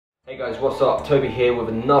Guys, what's up? Toby here with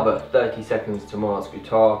another 30 seconds to Mars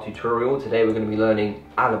guitar tutorial. Today we're going to be learning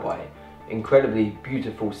Alibi. Incredibly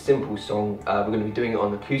beautiful, simple song. We're going to be doing it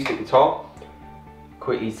on acoustic guitar.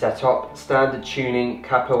 Quickly set up, standard tuning,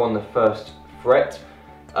 capo on the first fret.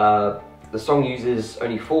 The song uses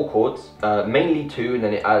only 4 chords, mainly 2, and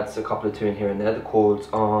then it adds a couple of 2 in here and there. The chords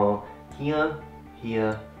are here,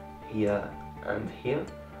 here, here, and here.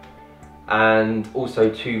 And also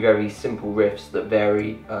 2 very simple riffs that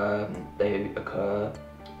vary. They occur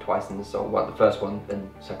twice in the song. Well, the first one, then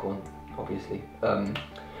the second one, obviously. But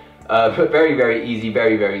very, very easy,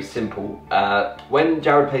 very, very simple. When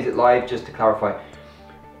Jared plays it live, just to clarify,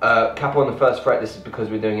 capo on the first fret. This is because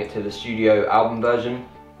we're doing it to the studio album version.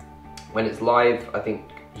 When it's live, I think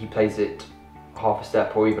he plays it half a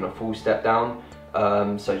step or even a full step down.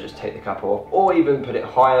 So just take the capo off, or even put it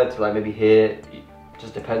higher to like maybe here.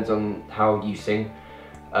 Just depends on how you sing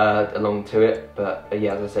along to it. But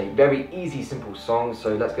yeah, as I say, very easy, simple song.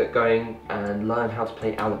 So let's get going and learn how to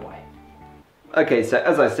play Alibi. Okay, so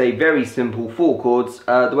as I say, very simple, 4 chords.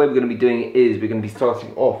 The way we're going to be doing it is we're going to be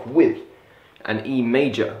starting off with an E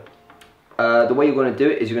major. The way you're going to do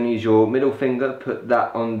it is you're going to use your middle finger, put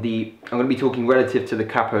that on the... I'm going to be talking relative to the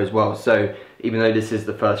capo as well. So even though this is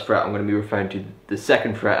the first fret, I'm going to be referring to the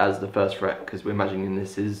second fret as the first fret, because we're imagining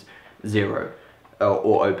this is 0.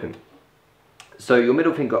 Or open. So your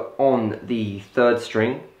middle finger on the 3rd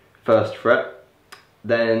string, 1st fret,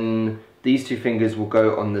 then these 2 fingers will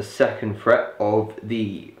go on the 2nd fret of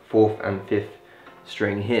the 4th and 5th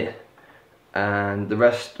string here, and the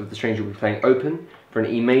rest of the strings you'll be playing open for an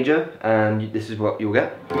E major, and this is what you'll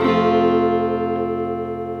get.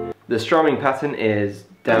 The strumming pattern is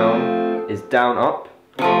down, up,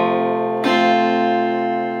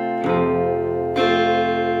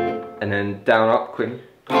 and then down, up, quick.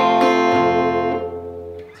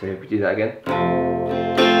 So if we do that again.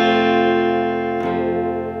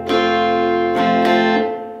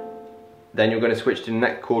 Then you're going to switch to the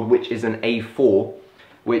next chord, which is an A4,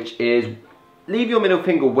 which is, leave your middle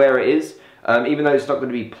finger where it is, even though it's not going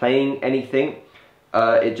to be playing anything.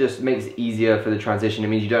 It just makes it easier for the transition. It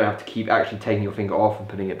means you don't have to keep actually taking your finger off and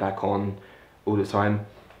putting it back on all the time.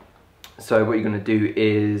 So what you're going to do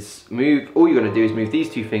is move these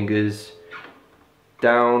 2 fingers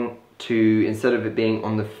down to, instead of it being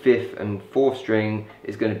on the 5th and 4th string,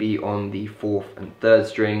 it's going to be on the 4th and 3rd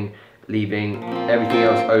string, leaving everything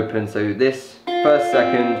else open. So this 1st,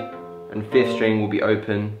 2nd and 5th string will be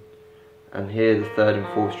open, and here the 3rd and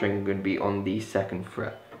 4th string are going to be on the 2nd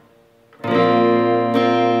fret.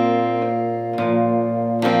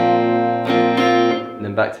 And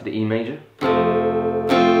then back to the E major.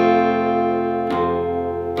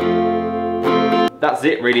 That's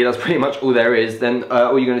it really, that's pretty much all there is. Then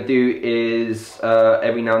all you're going to do is,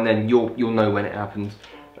 every now and then, you'll know when it happens,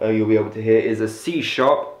 you'll be able to hear, is a C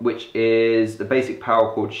sharp, which is the basic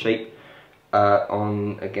power chord shape,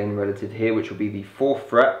 on, again, relative here, which will be the 4th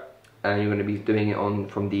fret, and you're going to be doing it on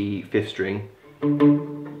from the 5th string.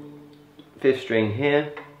 5th string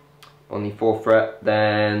here, on the 4th fret,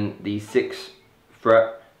 then the 6th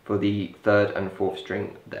fret for the 3rd and 4th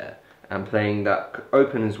string there, and playing that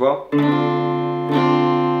open as well.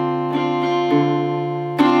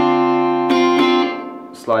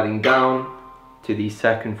 Sliding down to the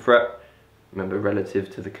 2nd fret, remember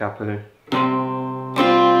relative to the capo.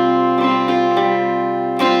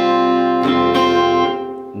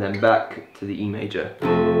 And then back to the E major.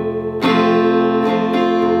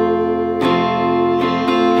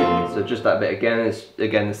 So just that bit again, it's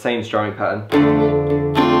again the same strumming pattern.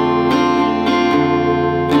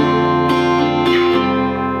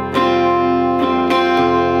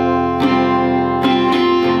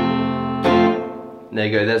 There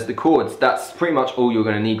you go, there's the chords. That's pretty much all you're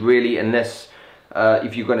going to need really, unless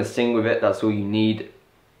if you're going to sing with it, that's all you need.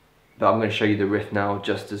 But I'm going to show you the riff now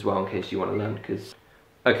just as well in case you want to learn.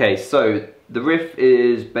 Okay, so the riff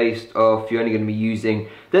is based off, you're only going to be using,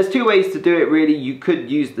 there's 2 ways to do it really. You could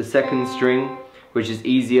use the 2nd string, which is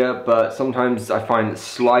easier, but sometimes I find that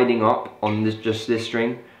sliding up on just this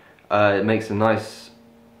string, it makes a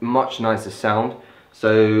much nicer sound.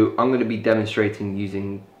 So I'm going to be demonstrating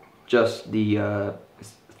using just the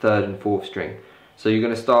 3rd and 4th string. So you're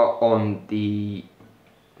going to start on the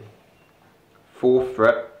 4th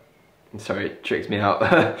fret, sorry, it tricks me out,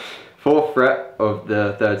 4th fret of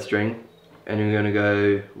the 3rd string, and you're going to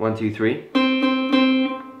go 1, 2, 3,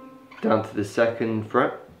 down to the 2nd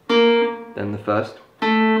fret, then the 1st,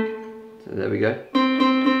 so there we go.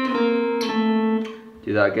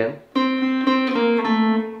 Do that again,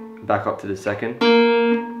 back up to the 2nd,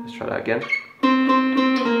 let's try that again.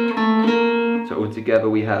 So all together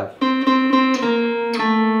we have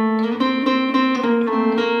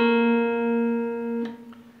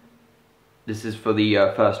This is for the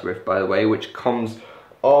first riff, by the way, which comes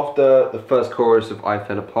after the first chorus of I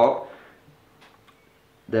Fell Apart.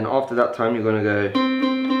 Then after that time you're going to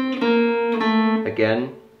go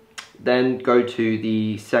again, then go to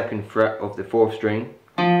the 2nd fret of the 4th string,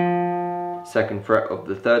 2nd fret of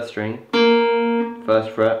the 3rd string,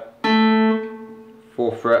 1st fret,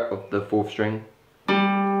 4th fret of the 4th string,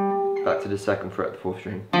 back to the 2nd fret of the 4th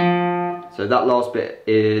string. So that last bit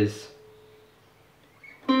is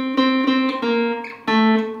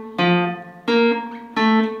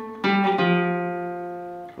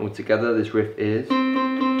altogether this riff is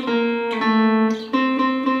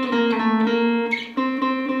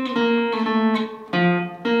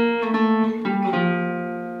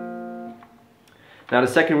now the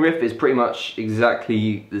second riff is pretty much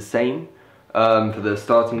exactly the same. For the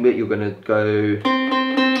starting bit you're going to go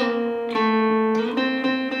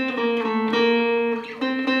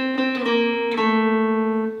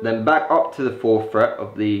then back up to the 4th fret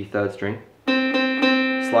of the 3rd string,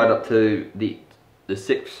 slide up to the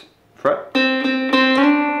 6th fret,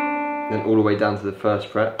 then all the way down to the 1st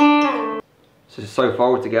fret. So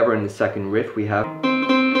far altogether in the second riff we have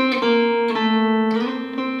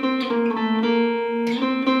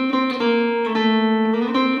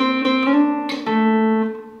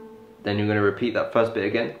then you're going to repeat that first bit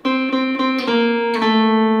again.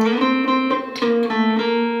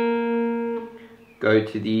 Go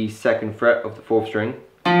to the 2nd fret of the 4th string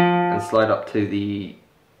and slide up to the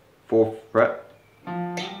 4th fret.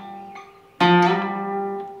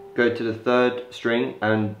 Go to the 3rd string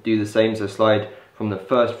and do the same, so slide from the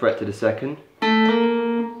 1st fret to the 2nd.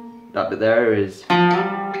 That bit there is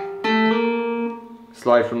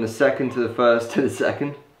slide from the 2nd to the 1st to the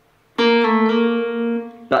 2nd.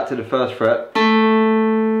 Back to the 1st fret,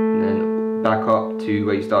 and then back up to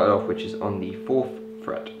where you started off, which is on the 4th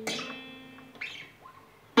fret.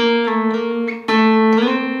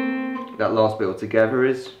 That last bit altogether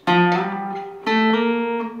is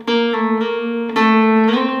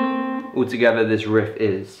altogether this riff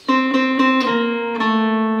is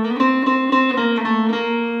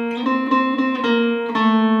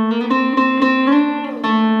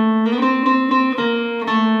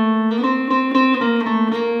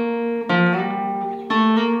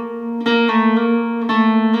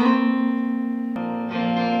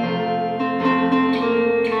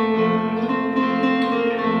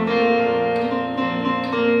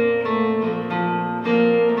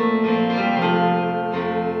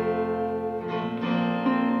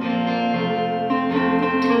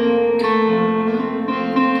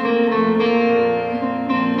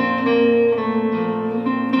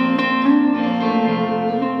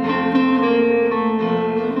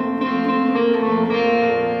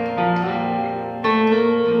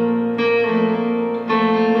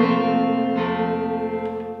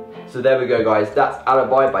So there we go guys, that's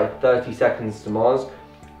Alibi by 30 Seconds to Mars.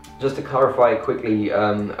 Just to clarify quickly,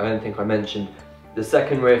 I don't think I mentioned, the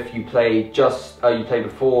second riff you play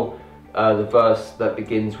before the verse that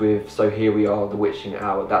begins with "So here we are, the witching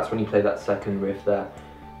hour." That's when you play that second riff there.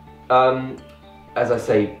 As I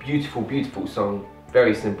say, beautiful, beautiful song,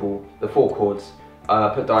 very simple, the 4 chords. I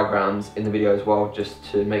put diagrams in the video as well just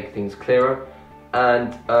to make things clearer.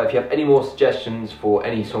 And if you have any more suggestions for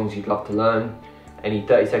any songs you'd love to learn, any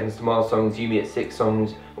 30 Seconds to Mars songs, You Me at 6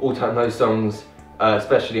 songs, All Time Low songs,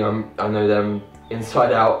 especially I know them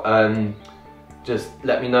inside out, just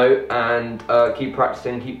let me know, and keep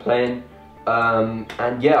practicing, keep playing,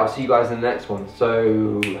 and yeah, I'll see you guys in the next one.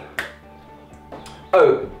 So,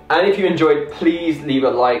 oh, and if you enjoyed, please leave a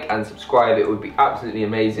like and subscribe, it would be absolutely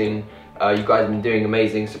amazing. You guys have been doing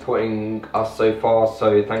amazing, supporting us so far,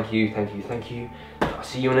 so thank you, thank you, thank you. I'll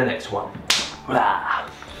see you in the next one. Blah.